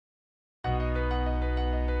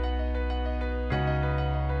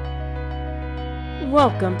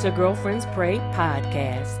Welcome to Girlfriends Pray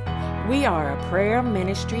Podcast. We are a prayer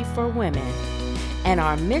ministry for women, and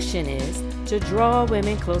our mission is to draw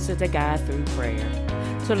women closer to God through prayer.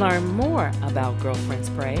 To learn more about Girlfriends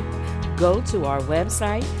Pray, go to our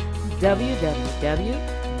website,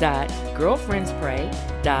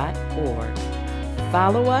 www.girlfriendspray.org.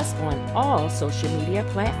 Follow us on all social media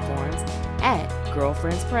platforms at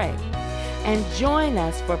Girlfriends Pray. And join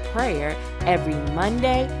us for prayer every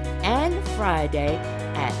Monday and Friday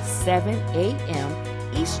at 7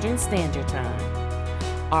 a.m. Eastern Standard Time.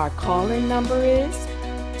 Our call-in number is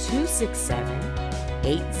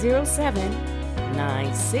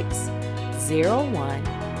 267-807-9601,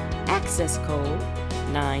 access code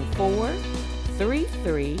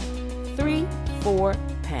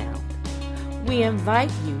 943334#. We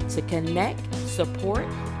invite you to connect, support,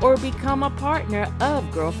 or become a partner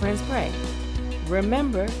of Girlfriends Pray.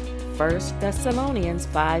 Remember, 1 Thessalonians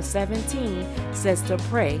 5:17 says to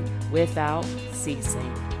pray without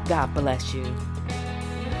ceasing. God bless you.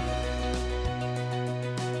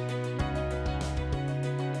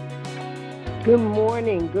 Good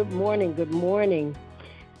morning, good morning, good morning.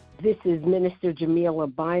 This is Minister Jamila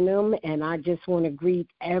Bynum, and I just want to greet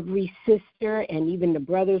every sister and even the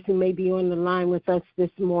brothers who may be on the line with us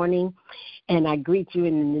this morning. And I greet you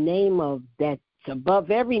in the name of that's above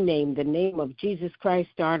every name, the name of Jesus Christ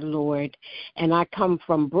our Lord. And I come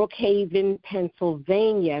from Brookhaven,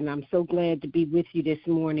 Pennsylvania, and I'm so glad to be with you this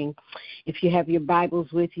morning. If you have your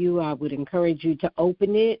Bibles with you, I would encourage you to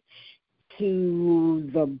open it to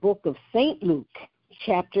the book of St. Luke,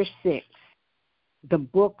 chapter 6. The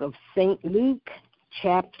book of St. Luke,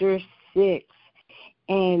 chapter 6.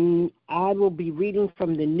 And I will be reading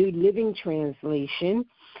from the New Living Translation,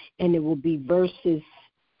 and it will be verses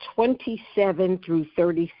 27 through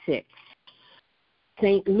 36.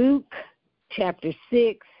 St. Luke, chapter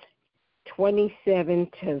 6, 27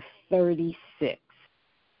 to 36.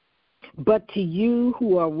 But to you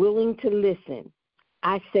who are willing to listen,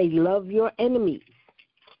 I say love your enemies.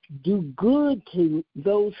 Do good to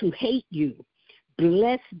those who hate you.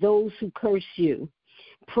 Bless those who curse you.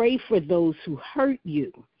 Pray for those who hurt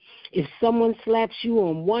you. If someone slaps you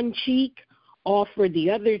on one cheek, offer the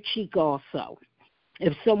other cheek also.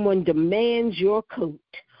 If someone demands your coat,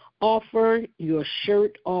 offer your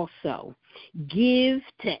shirt also. Give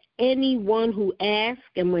to anyone who asks,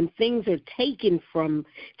 and when things are taken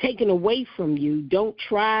away from you, don't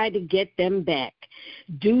try to get them back.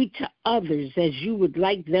 Do to others as you would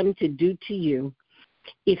like them to do to you.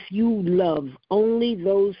 If you love only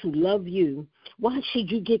those who love you, why should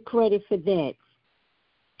you get credit for that?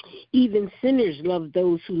 Even sinners love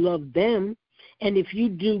those who love them. And if you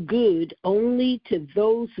do good only to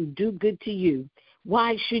those who do good to you,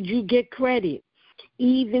 why should you get credit?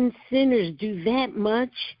 Even sinners do that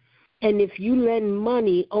much. And if you lend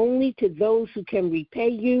money only to those who can repay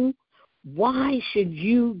you, why should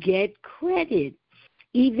you get credit?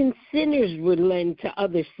 Even sinners would lend to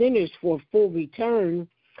other sinners for full return.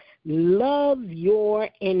 Love your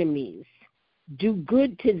enemies. Do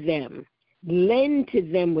good to them. Lend to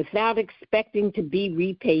them without expecting to be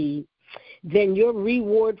repaid. Then your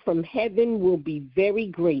reward from heaven will be very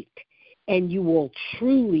great, and you will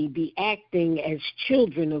truly be acting as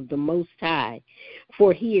children of the Most High.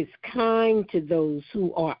 For he is kind to those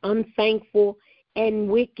who are unthankful and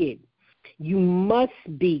wicked. You must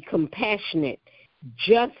be compassionate,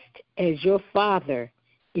 just as your Father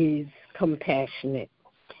is compassionate.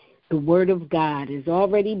 The word of God is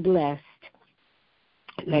already blessed.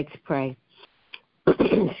 Let's pray.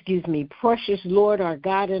 Excuse me. Precious Lord, our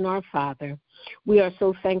God and our Father, we are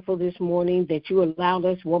so thankful this morning that you allowed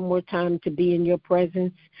us one more time to be in your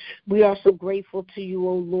presence. We are so grateful to you,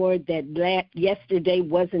 O Lord, that yesterday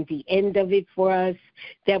wasn't the end of it for us,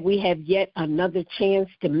 that we have yet another chance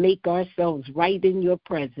to make ourselves right in your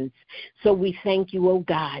presence. So we thank you, O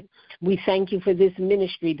God. We thank you for this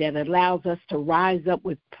ministry that allows us to rise up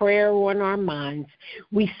with prayer on our minds.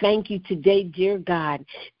 We thank you today, dear God,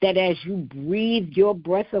 that as you breathe your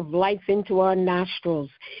breath of life into our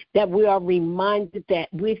nostrils, that we are reminded that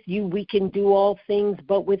with you we can do all things,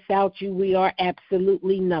 but without you we are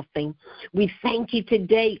absolutely nothing. We thank you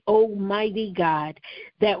today, Almighty God,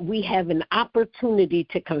 that we have an opportunity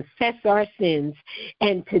to confess our sins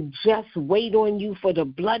and to just wait on you for the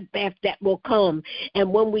bloodbath that will come.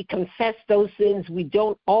 And when we confess those sins, we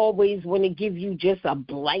don't always want to give you just a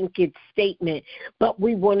blanket statement, but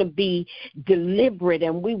we want to be deliberate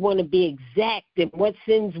and we want to be exact in what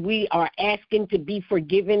sins we are asking to be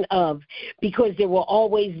forgiven of, because there will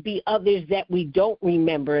always be others that we don't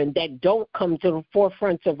remember and that don't come to the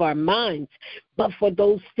forefront of our minds. But for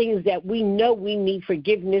those things that we know we need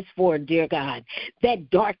forgiveness for, dear God, that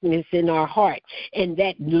darkness in our heart and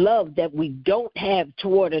that love that we don't have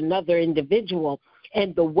toward another individual,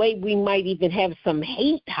 and the way we might even have some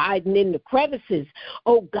hate hiding in the crevices.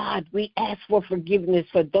 Oh, God, we ask for forgiveness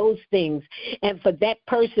for those things and for that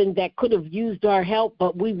person that could have used our help,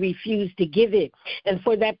 but we refused to give it, and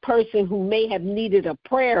for that person who may have needed a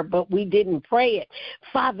prayer, but we didn't pray it.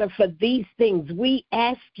 Father, for these things, we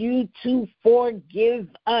ask you to forgive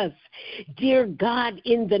us. Dear God,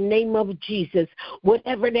 in the name of Jesus,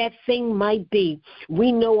 whatever that thing might be,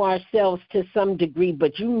 we know ourselves to some degree,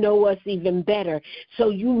 but you know us even better.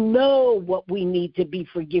 So you know what we need to be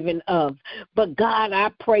forgiven of. But God,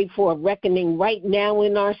 I pray for a reckoning right now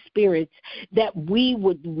in our spirits that we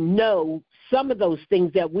would know some of those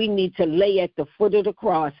things that we need to lay at the foot of the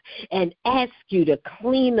cross and ask you to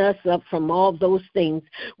clean us up from all those things.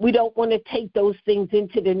 We don't want to take those things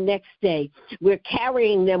into the next day. We're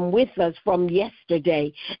carrying them with us from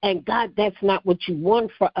yesterday. And God, that's not what you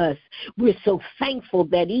want for us. We're so thankful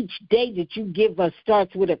that each day that you give us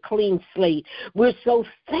starts with a clean slate. We're so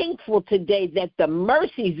thankful today that the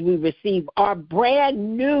mercies we receive are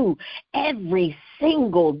brand new every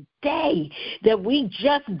single day, that we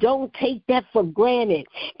just don't take that for granted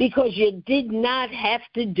because you did not have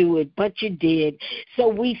to do it, but you did. So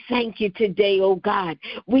we thank you today, oh God.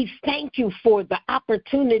 We thank you for the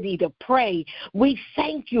opportunity to pray. We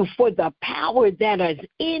thank you for the power that is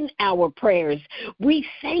in our prayers. We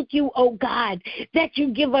thank you, oh God, that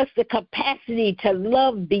you give us the capacity to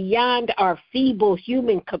love beyond our feeble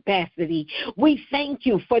human capacity. We thank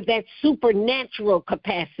you for that supernatural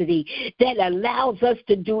capacity that allows us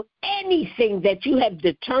to do anything that you have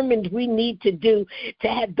determined we need to do to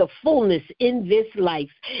have the fullness in this life.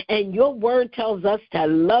 And your word tells us to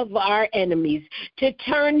love our enemies, to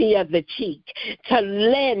turn the other cheek, to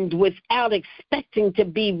lend without expecting to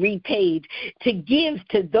be repaid, to give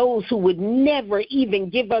to those who would never even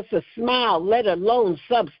give us a smile, let alone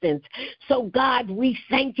substance. So, God, we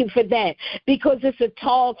thank you for that, because it's a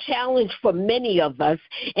tall challenge for many of us.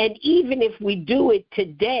 And even if we do it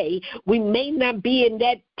today, we may not be in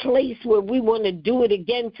that place where we want to do it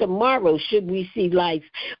again tomorrow should we see life.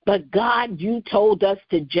 But God, you told us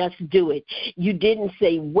to just do it. You didn't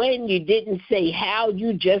say when, you didn't say how,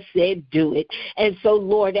 you just said do it. And so,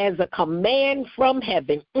 Lord, as a command from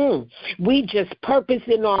heaven, we just purpose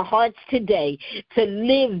in our hearts today to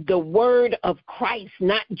live the word of Christ,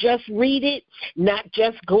 not just read it, not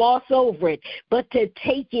just gloss over it, but to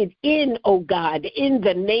take it in, oh God, in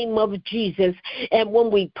the name of Jesus. And when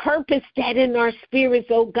we purpose that in our spirits,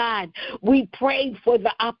 oh God, we pray for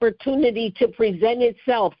the opportunity to present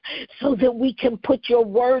itself so that we can put your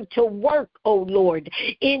word to work, oh Lord,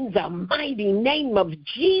 in the mighty name of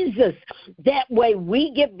Jesus. That way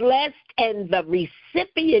we get blessed and the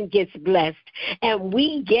recipient gets blessed, and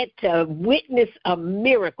we get to witness a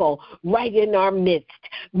miracle right in our midst.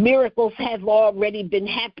 Miracles have already been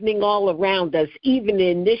happening all around us, even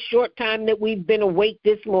in this short time that we've been awake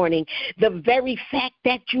this morning. The very fact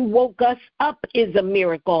that you woke us up is a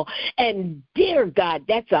miracle. And dear God,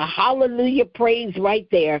 that's a hallelujah praise right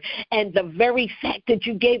there. And the very fact that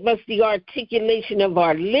you gave us the articulation of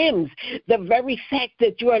our limbs, the very fact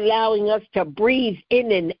that you're allowing us to breathe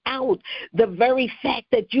in and out, the very fact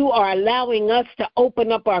that you are allowing us to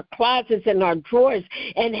open up our closets and our drawers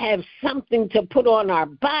and have something to put on our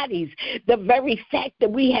bodies, the very fact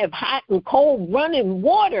that we have hot and cold running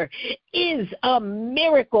water is a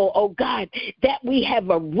miracle, oh God, that we have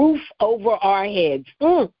a roof over our heads.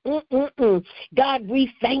 God,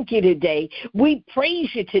 we thank you today. We praise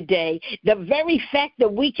you today. The very fact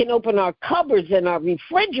that we can open our cupboards and our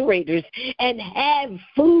refrigerators and have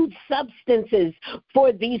food substances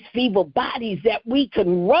for these feeble bodies that we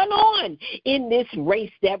can run on in this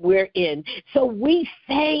race that we're in. So we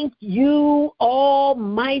thank you,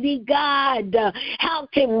 Almighty God. How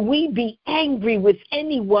can we be angry with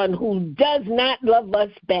anyone who does not love us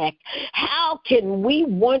back? How can we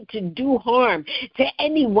want to do harm to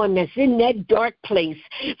anyone that's in that dark place?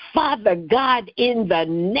 Father God, in the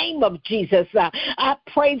name of Jesus, I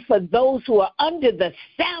pray for those who are under the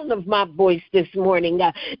sound of my voice this morning,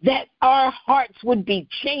 that our hearts would be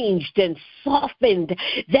changed and softened,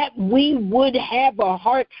 that we would have a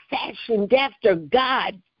heart fashioned after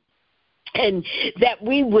God, and that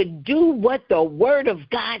we would do what the Word of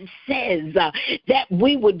God says, that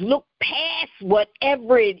we would look past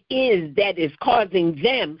whatever it is that is causing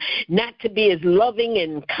them not to be as loving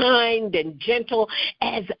and kind and gentle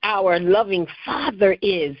as our loving Father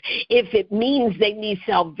is. If it means they need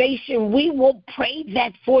salvation, we will pray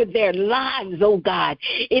that for their lives, oh God.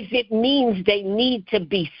 If it means they need to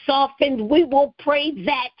be softened, we will pray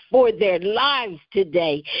that for their lives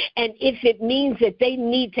today. And if it means that they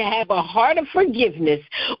need to have a heart of forgiveness,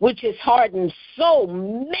 which has hardened so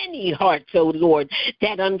many hearts, oh Lord,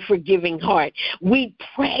 that unforgiving heart, we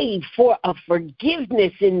pray for a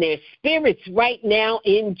forgiveness in their spirits right now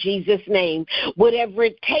in Jesus' name. Whatever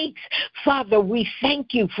it takes, Father, we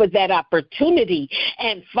thank you for that opportunity.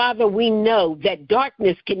 And Father, we know that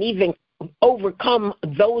darkness can even overcome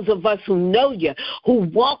those of us who know you, who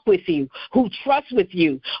walk with you, who trust with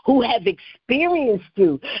you, who have experienced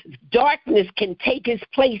you. Darkness can take its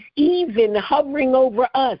place even hovering over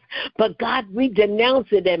us. But God, we denounce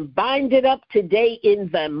it and bind it up today in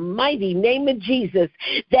the mighty name of Jesus,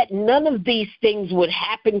 that none of these things would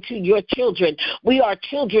happen to your children. We are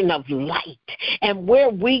children of light, and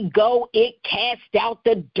where we go, it casts out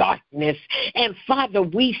the darkness. And Father,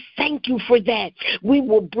 we thank you for that. We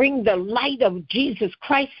will bring the light of Jesus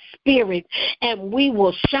Christ's Spirit, and we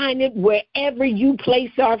will shine it wherever you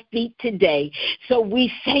place our feet today. So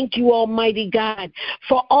we thank you, Almighty God,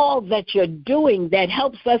 for all that you're doing that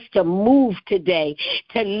helps us to move today,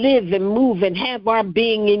 to live and move and have our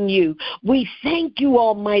being in you. We thank you,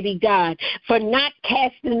 Almighty God, for not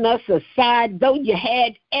casting us aside, though you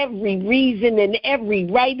had every reason and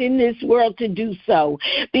every right in this world to do so,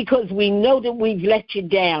 because we know that we've let you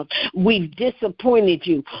down. We've disappointed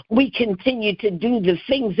you. We continue to do the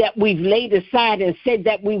things that we've laid aside and said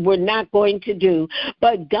that we were not going to do.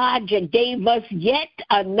 But God, you gave us yet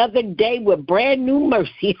another day with brand new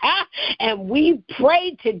mercy. And we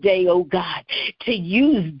pray today, oh God, to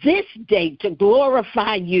use this day to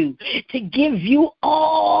glorify you, to give you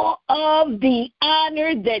all of the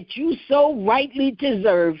honor that you so rightly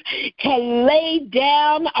deserve, to lay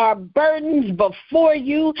down our burdens before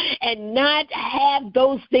you and not have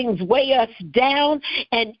those things weigh us down,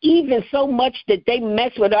 and even so much that they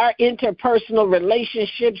mess with our interpersonal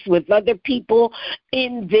relationships with other people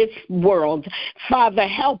in this world. Father,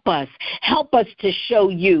 help us. Help us to show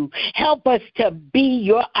you. Help us to be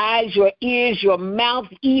your eyes, your ears, your mouth,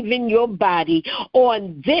 even your body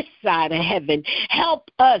on this side of heaven. Help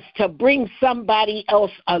us to bring somebody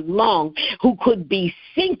else along who could be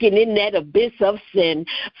sinking in that abyss of sin.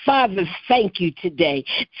 Father, thank you today.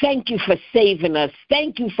 Thank you for saving us.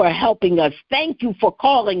 Thank you for helping us. Thank you for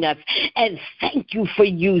calling us. And thank you for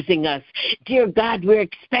using us. Dear God, we're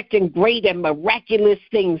expecting great and miraculous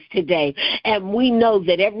things today. And we know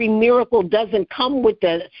that every miracle doesn't come with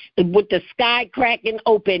the sky cracking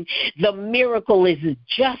open. The miracle is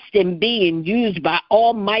just in being used by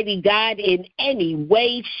Almighty God in any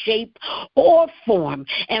way, shape, or form.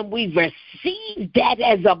 And we receive that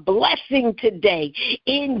as a blessing today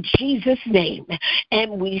in Jesus' name.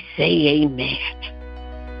 And we say amen.